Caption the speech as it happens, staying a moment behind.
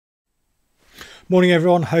Morning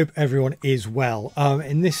everyone, hope everyone is well.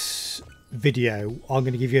 In this video I'm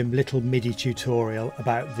going to give you a little MIDI tutorial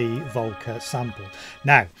about the Volca sample.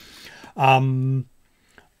 Now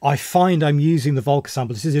I find I'm using the Volca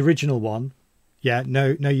sample. This is the original one. Yeah,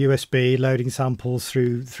 no USB, loading samples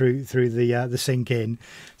through the sync in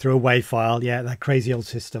through a WAV file. Yeah, that crazy old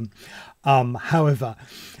system. However,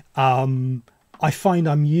 I find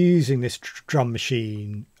I'm using this drum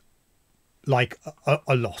machine like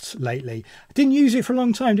a lot lately. I didn't use it for a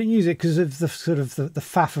long time, didn't use it because of the sort of the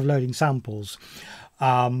faff of loading samples,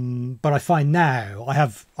 but I find now I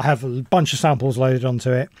have a bunch of samples loaded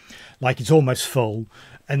onto it, like it's almost full,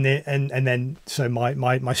 and then so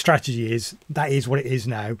my strategy is that is what it is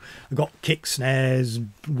now. I've got kick snares,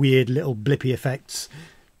 weird little blippy effects.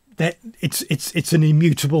 That it's an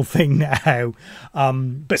immutable thing now,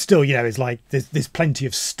 but still, you know, it's like there's plenty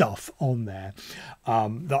of stuff on there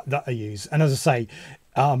that I use, and as I say,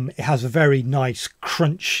 it has a very nice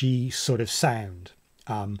crunchy sort of sound,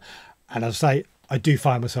 and as I say, I do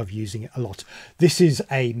find myself using it a lot. This is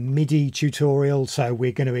a MIDI tutorial, so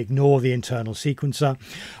we're going to ignore the internal sequencer.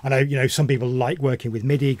 I know, you know, some people like working with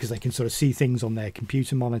MIDI because they can sort of see things on their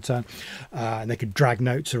computer monitor, and they can drag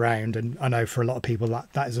notes around. And I know for a lot of people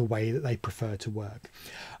that is a way that they prefer to work.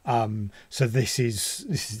 So this is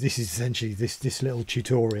essentially this little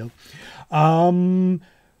tutorial.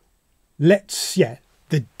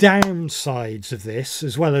 The downsides of this,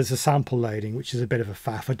 as well as the sample loading, which is a bit of a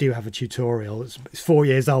faff. I do have a tutorial. It's 4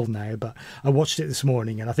 years old now, but I watched it this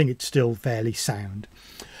morning and I think it's still fairly sound.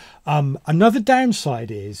 Another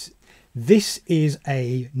downside is this is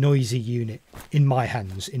a noisy unit in my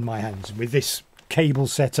hands, with this cable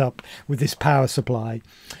set up, with this power supply.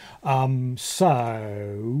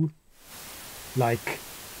 So like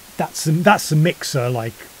that's the mixer,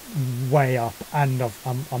 like way up, and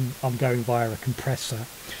I'm going via a compressor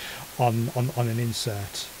on an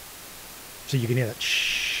insert, so you can hear that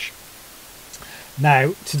shh.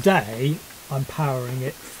 Now today I'm powering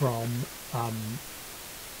it from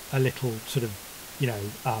a little sort of, you know,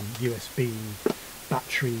 USB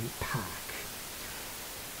battery pack.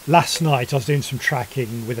 Last night I was doing some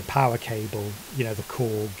tracking with a power cable, you know, the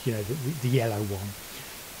Korg, you know, the yellow one.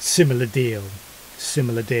 Similar deal.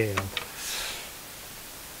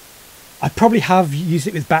 I probably have used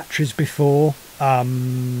it with batteries before, but I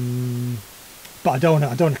don't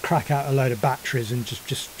want to crack out a load of batteries and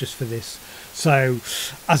just for this. So,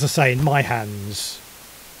 as I say, in my hands,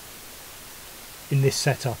 in this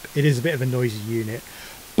setup, it is a bit of a noisy unit,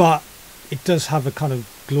 but it does have a kind of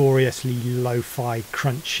gloriously lo-fi,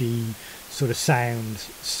 crunchy sort of sound.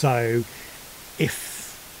 So,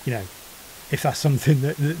 if you know, if that's something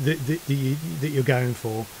that you're going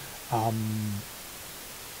for,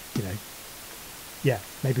 you know, yeah,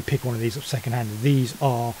 maybe pick one of these up second-hand. These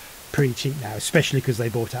are pretty cheap now, especially because they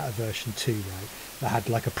brought out a version 2, right, that had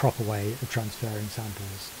like a proper way of transferring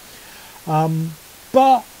samples.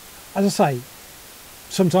 But as I say,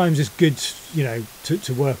 sometimes it's good, you know,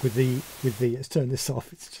 to work with the let's turn this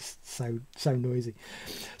off, it's just so noisy.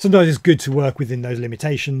 Sometimes it's good to work within those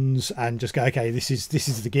limitations and just go, okay, this is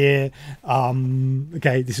the gear,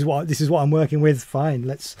 okay, this is what I'm working with, fine,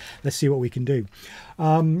 let's see what we can do.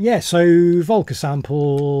 Yeah, so Volca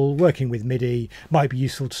sample, working with MIDI, might be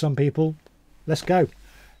useful to some people. Let's go.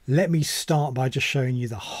 Let me start by just showing you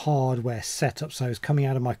the hardware setup. So it's coming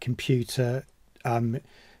out of my computer to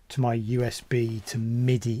my USB to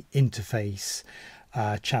MIDI interface,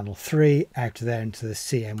 channel 3 out of there into the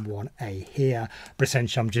CM1A here, but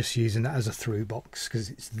essentially I'm just using that as a through box because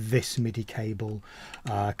it's this MIDI cable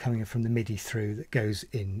coming in from the MIDI through that goes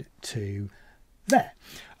into there.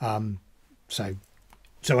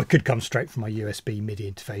 So I could come straight from my USB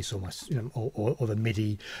MIDI interface, or my, you know, or the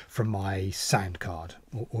MIDI from my sound card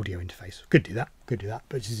or audio interface. Could do that,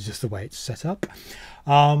 but this is just the way it's set up.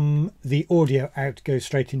 The audio out goes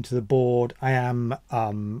straight into the board. I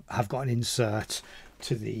have got an insert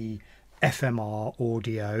to the FMR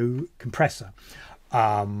audio compressor.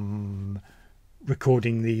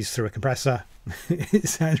 Recording these through a compressor, it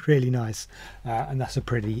sounds really nice, and that's a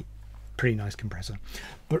pretty nice compressor.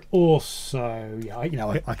 But also, yeah, you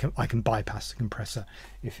know, I can bypass the compressor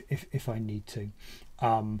if I need to.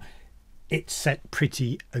 It's set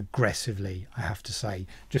pretty aggressively, I have to say,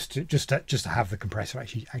 just to have the compressor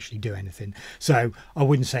actually do anything. So I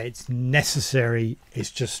wouldn't say it's necessary.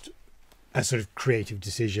 It's just a sort of creative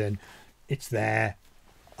decision. It's there.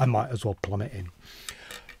 I might as well plumb it in.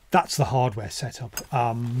 That's the hardware setup.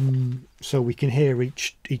 So we can hear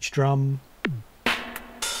each drum.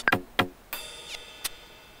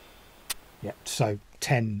 Yeah, so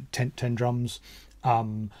 10 drums.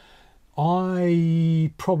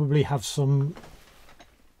 I probably have some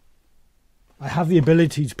I have the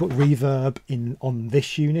ability to put reverb in on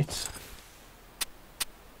this unit.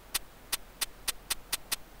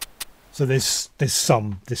 So there's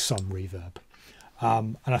some reverb.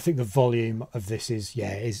 And I think the volume of this is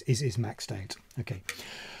maxed out. Okay.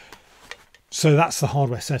 So that's the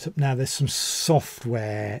hardware setup. Now there's some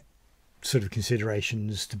software sort of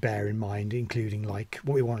considerations to bear in mind, including like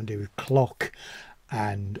what we want to do with clock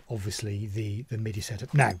and obviously the MIDI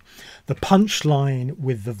setup. Now, the punchline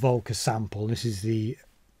with the Volca sample, this is the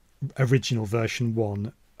original version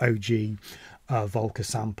 1 OG Volca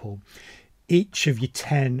sample. Each of your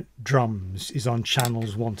 10 drums is on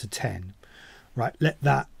channels 1 to 10. Right, let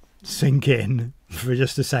that sink in for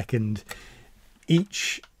just a second.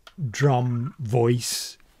 Each drum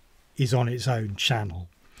voice is on its own channel.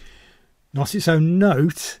 Not its own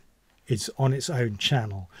note, it's on its own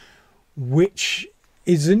channel, which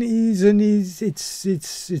it's an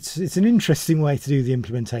interesting way to do the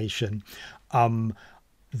implementation. In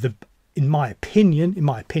my opinion,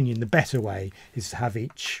 the better way is to have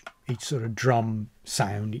each sort of drum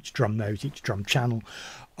sound, each drum note, each drum channel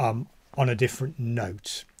on a different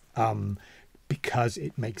note, because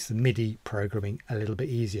it makes the MIDI programming a little bit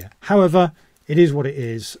easier. However, it is what it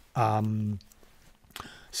is.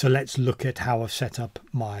 So let's look at how I've set up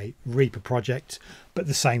my Reaper project, but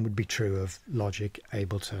the same would be true of Logic,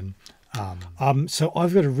 Ableton. So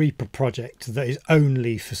I've got a Reaper project that is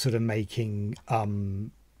only for sort of making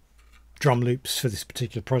drum loops for this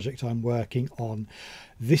particular project I'm working on.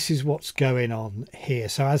 This is what's going on here.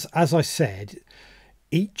 So as I said,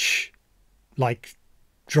 each like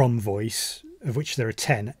drum voice, of which there are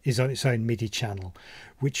 10, is on its own MIDI channel,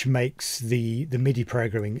 which makes the MIDI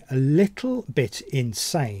programming a little bit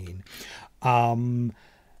insane.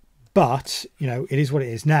 But, you know, it is what it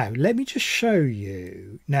is. Now, let me just show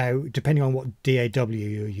you. Now, depending on what DAW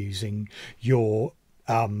you're using, your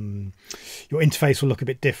interface will look a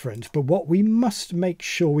bit different. But what we must make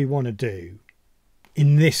sure we want to do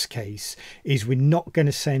in this case is we're not going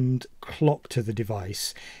to send clock to the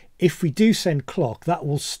device. If we do send clock, that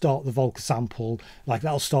will start the Volca sample, like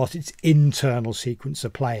that'll start its internal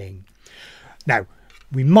sequencer playing. Now,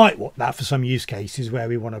 we might want that for some use cases where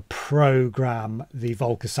we want to program the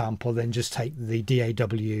Volca sample, then just take the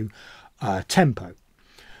DAW tempo.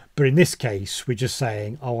 But in this case, we're just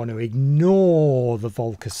saying, I want to ignore the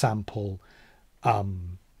Volca sample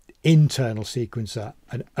internal sequencer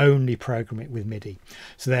and only program it with MIDI.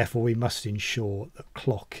 So therefore, we must ensure that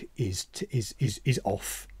clock is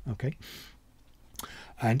off. Okay,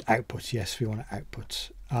 and output, yes, we want to output.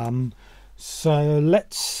 So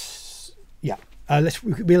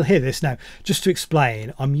we'll hear this now. Just to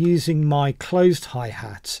explain, I'm using my closed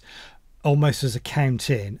hi-hat almost as a count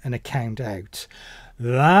in and a count out.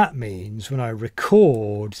 That means when I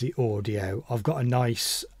record the audio, I've got a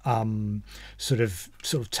nice sort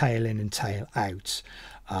of tail in and tail out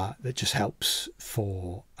that just helps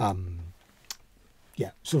for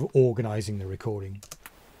sort of organizing the recording.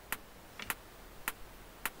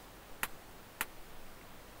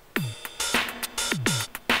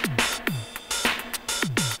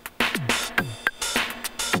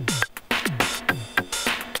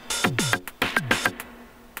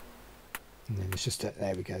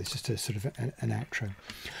 There we go, it's just a sort of an outro.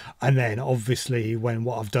 And then obviously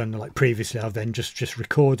what I've done like previously, I've then just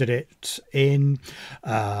recorded it in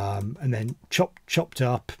and then chopped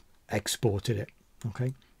up, exported it.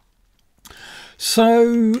 Okay,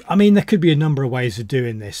 so I mean there could be a number of ways of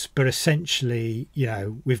doing this, but essentially, you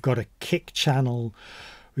know, we've got a kick channel,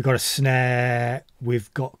 we've got a snare,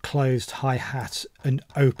 we've got closed hi-hat and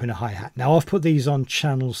open hi-hat. Now I've put these on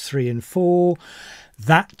channels 3 and 4.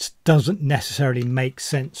 That doesn't necessarily make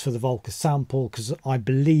sense for the Volca sample because I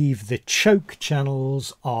believe the choke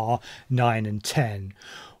channels are 9 and 10.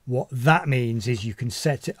 What that means is you can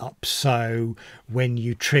set it up so when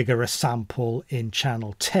you trigger a sample in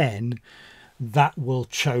channel 10, that will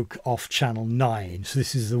choke off channel 9. So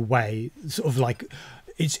this is the way, sort of like,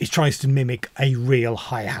 it tries to mimic a real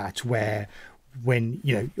hi-hat where when,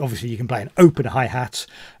 you know, obviously you can play an open hi-hat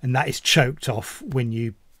and that is choked off when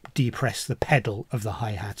you depress the pedal of the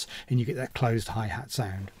hi-hat and you get that closed hi-hat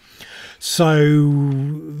sound.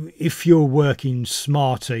 So if you're working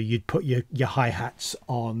smarter, you'd put your hi-hats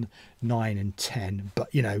on 9 and 10,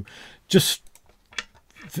 but you know, just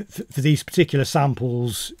for these particular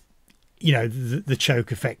samples, you know, the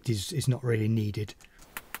choke effect is not really needed.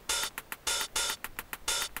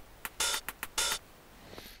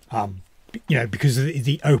 You know, because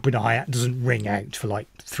the open hi-hat doesn't ring out for like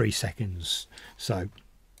 3 seconds. So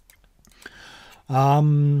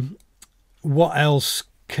what else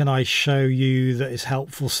can I show you that is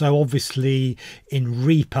helpful? So obviously in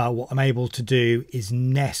Reaper, what I'm able to do is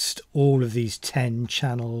nest all of these 10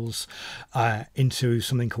 channels into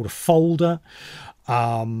something called a folder.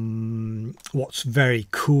 What's very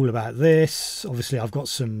cool about this, obviously I've got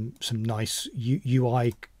some nice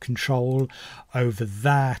UI control over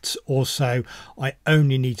that. Also, I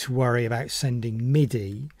only need to worry about sending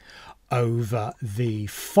MIDI over the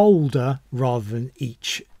folder rather than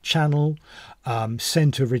each channel.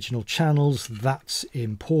 Send to original channels, that's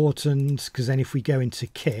important, because then if we go into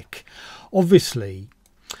kick, obviously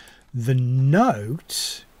the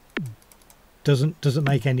note doesn't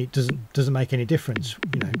make any difference,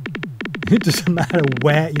 you know. It doesn't matter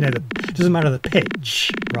where, you know, it doesn't matter the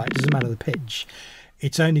pitch, right? It doesn't matter the pitch.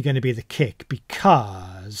 It's only going to be the kick,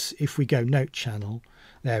 because if we go note channel,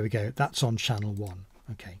 there we go, that's on channel 1.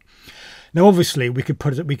 Okay. Now obviously we could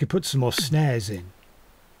put some more snares in,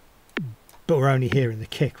 but we're only hearing the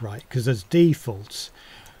kick, right? Because as defaults,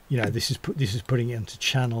 you know, this is putting it into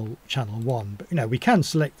channel 1, but you know, we can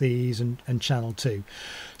select these and channel 2.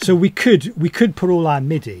 So we could put all our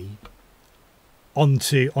MIDI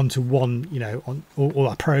onto one, you know, on all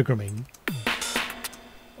our programming.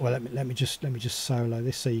 Well, let me just solo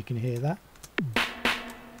this so you can hear that.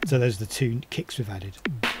 So those are the 2 kicks we've added.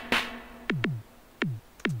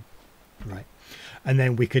 Right. And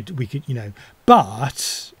then we could, you know,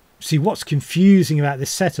 but see what's confusing about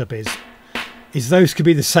this setup is those could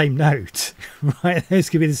be the same note, right?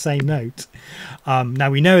 Those could be the same note.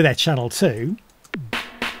 Now we know they're channel 2,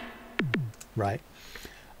 right?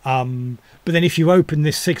 But then if you open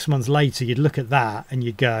this 6 months later, you'd look at that and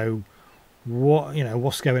you'd go, what, you know,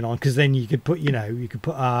 what's going on? Because then you could put, you know, you could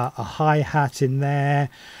put a hi-hat in there.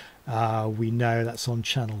 We know that's on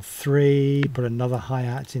channel 3. Put another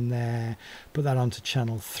hi-hat in there. Put that onto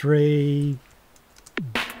channel 3.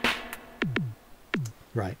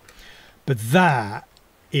 Right. But that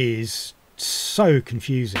is so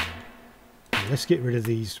confusing. Let's get rid of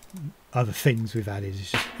these other things we've added.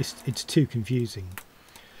 It's too confusing.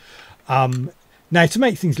 Now to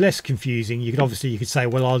make things less confusing, you could say,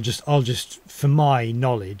 well, I'll just for my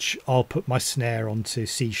knowledge, I'll put my snare onto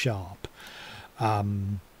C#.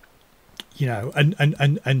 You know,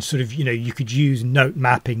 and sort of, you know, you could use note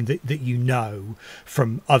mapping that you know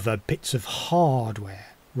from other bits of hardware,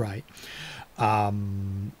 right?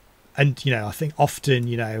 And you know, I think often,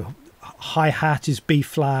 you know, hi-hat is B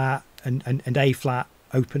flat and A flat,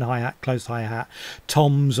 open hi-hat, closed hi-hat.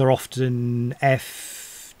 Toms are often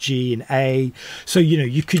F, G and A. So, you know,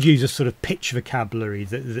 you could use a sort of pitch vocabulary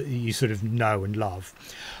that you sort of know and love.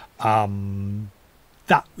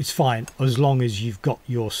 That is fine as long as you've got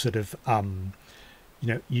your sort of you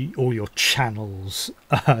know, all your channels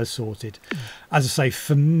sorted. As I say,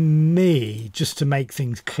 for me, just to make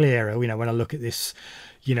things clearer, you know, when I look at this,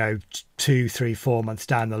 you know, 2, 3, 4 months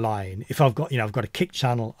down the line, if I've got, you know, I've got a kick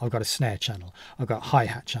channel, I've got a snare channel, I've got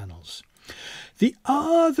hi-hat channels. The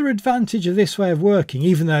other advantage of this way of working,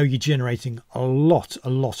 even though you're generating a lot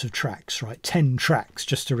of tracks, right, 10 tracks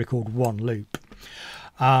just to record one loop,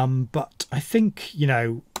 but I think, you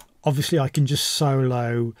know, obviously I can just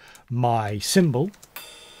solo my cymbal.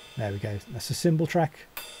 There we go, that's a cymbal track.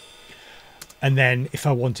 And then if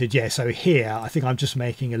I wanted, yeah, so here I think I'm just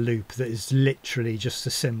making a loop that is literally just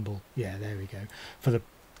a cymbal. Yeah, there we go.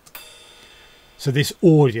 So this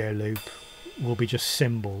audio loop will be just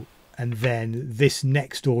cymbal, and then this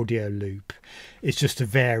next audio loop is just a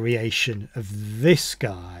variation of this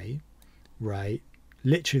guy, right?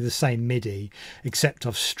 Literally the same MIDI, except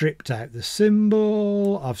I've stripped out the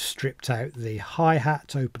cymbal, I've stripped out the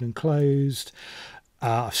hi-hat open and closed,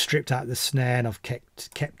 I've stripped out the snare, and I've kept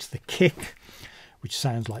the kick, which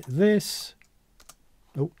sounds like this.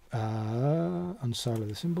 Oh, unsolo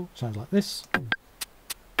the cymbal, sounds like this.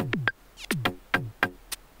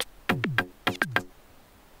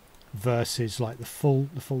 Versus like the full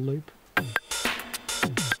loop.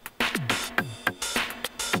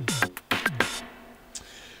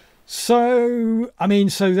 So, I mean,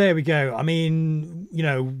 so there we go. I mean, you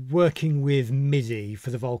know, working with MIDI for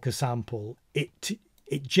the Volca sample, it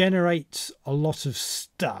generates a lot of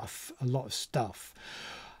stuff.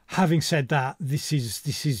 Having said that, this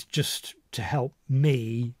is just to help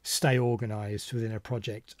me stay organized within a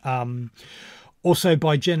project. Also,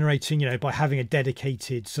 by generating, you know, by having a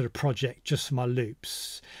dedicated sort of project just for my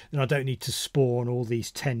loops, then I don't need to spawn all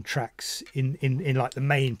these 10 tracks in like the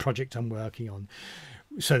main project I'm working on.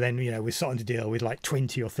 So then, you know, we're starting to deal with like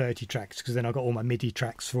 20 or 30 tracks, because then I've got all my MIDI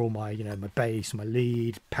tracks for all my, you know, my bass, my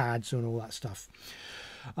lead, pads and all that stuff.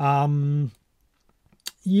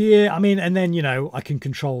 Yeah, I mean, and then, you know, I can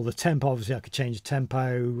control the tempo. Obviously, I could change the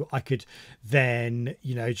tempo. I could then,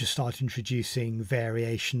 you know, just start introducing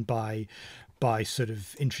variation by sort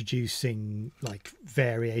of introducing like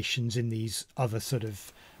variations in these other sort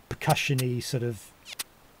of percussion-y sort of,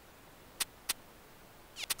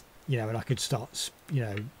 you know, and I could start, you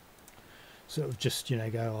know, sort of just, you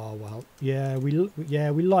know, go, oh well, yeah, we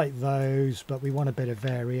like those, but we want a bit of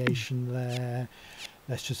variation there.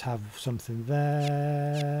 Let's just have something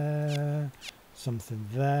there, something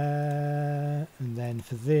there, and then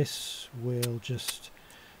for this we'll just,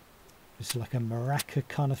 it's like a maraca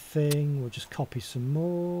kind of thing, we'll just copy some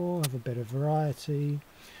more, have a bit of variety.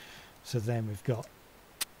 So then we've got,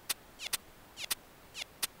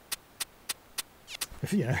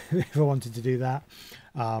 if, you know, if I wanted to do that,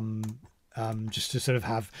 just to sort of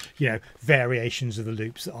have, you know, variations of the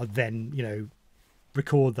loops that I'd then, you know,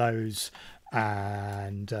 record those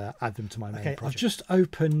and add them to my main project. I've just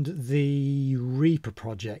opened the Reaper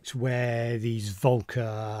project where these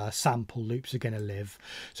Volca sample loops are going to live.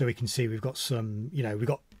 So we can see we've got some, you know, we've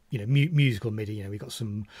got, you know, musical MIDI, you know, we've got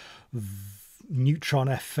some Neutron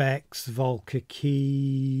FX, Volca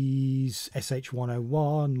keys,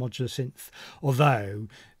 SH101, modular synth, although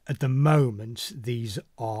at the moment these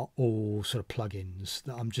are all sort of plugins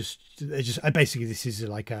that I'm just, basically this is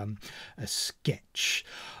like a sketch.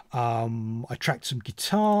 I tracked some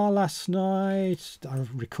guitar last night. I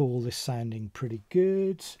recall this sounding pretty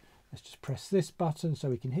good. Let's just press this button so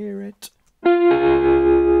we can hear it.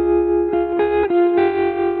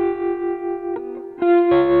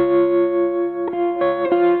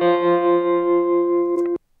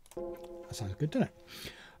 That sounds good, doesn't it?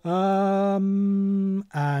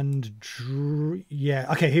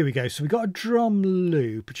 Yeah, okay, here we go. So we got a drum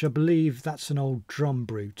loop, which I believe that's an old Drum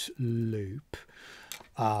Brute loop.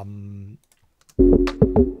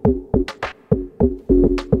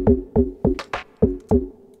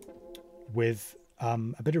 With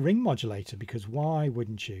a bit of ring modulator, because why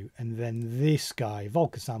wouldn't you? And then this guy,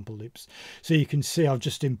 Volca sample loops. So you can see I've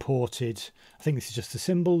just imported, I think this is just a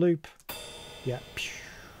cymbal loop. Yeah.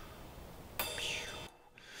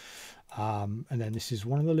 And then this is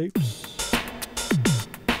one of the loops.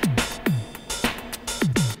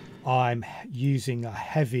 I'm using a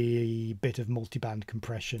heavy bit of multiband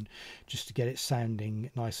compression just to get it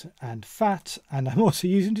sounding nice and fat, and I'm also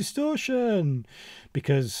using distortion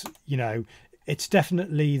because, you know, it's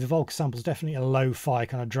definitely, the Volca sample is definitely a lo-fi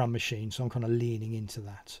kind of drum machine, so I'm kind of leaning into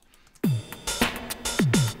that.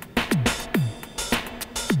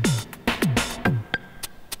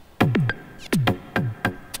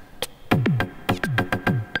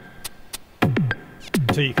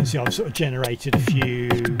 So you can see I've sort of generated a few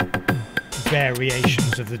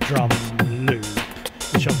variations of the drum loop,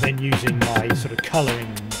 which I'm then using my sort of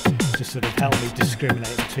colouring to sort of help me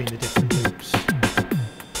discriminate between the different loops.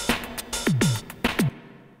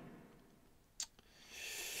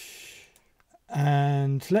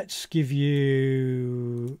 And let's give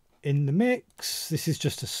you in the mix. This is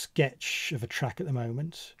just a sketch of a track at the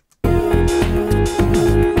moment.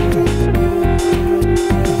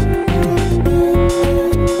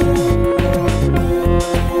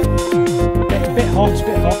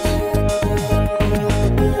 Bit hot.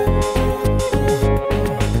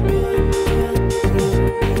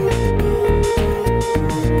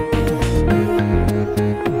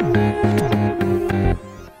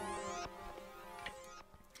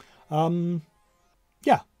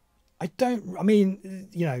 Yeah, I mean,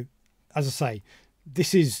 you know, as I say,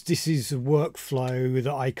 this is a workflow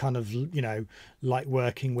that I kind of, you know, like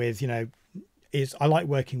working with, you know, I like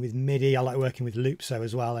working with MIDI, I like working with Loopso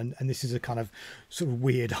as well, and this is a kind of sort of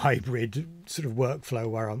weird hybrid sort of workflow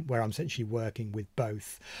where I'm essentially working with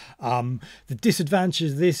both. The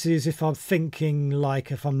disadvantage of this is if I'm thinking,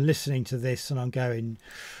 like, if I'm listening to this and I'm going,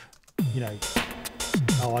 you know,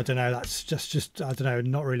 oh, I don't know, that's just I don't know,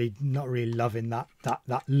 not really loving that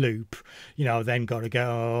loop, you know. Then got to go,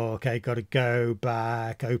 oh, okay, got to go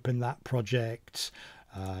back, open that project.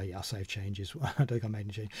 Yeah, I'll save changes. I don't think I made any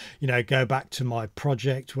change. You know, go back to my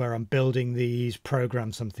project where I'm building these,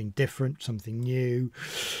 program something different, something new,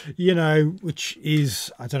 you know, which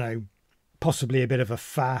is, I don't know, possibly a bit of a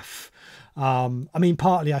faff. I mean,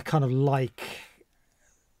 partly I kind of like,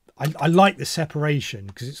 I like the separation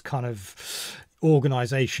because it's kind of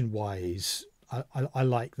organization wise, I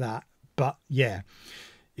like that. But yeah,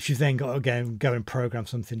 if you've then got to go and program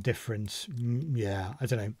something different, yeah, I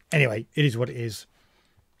don't know. Anyway, it is what it is.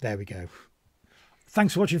 There we go.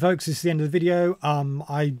 Thanks for watching, folks. This is the end of the video.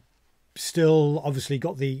 I still obviously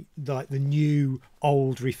got the new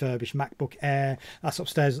old refurbished MacBook Air that's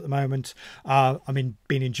upstairs at the moment. Been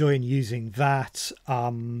enjoying using that.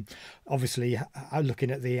 Obviously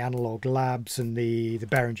looking at the Analog Labs and the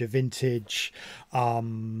Behringer Vintage.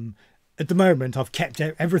 At the moment, I've kept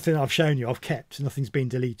everything I've shown you. I've kept, nothing's been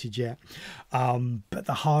deleted yet. But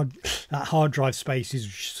that hard drive space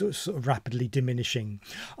is sort of rapidly diminishing.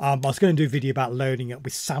 I was going to do a video about loading it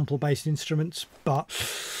with sample-based instruments, but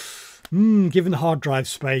given the hard drive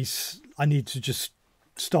space, I need to just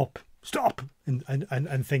stop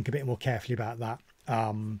and think a bit more carefully about that.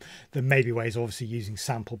 There may be ways, obviously, using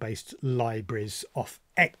sample-based libraries off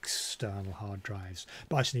external hard drives,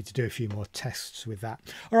 but I just need to do a few more tests with that.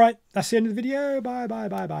 All right, that's the end of the video. Bye.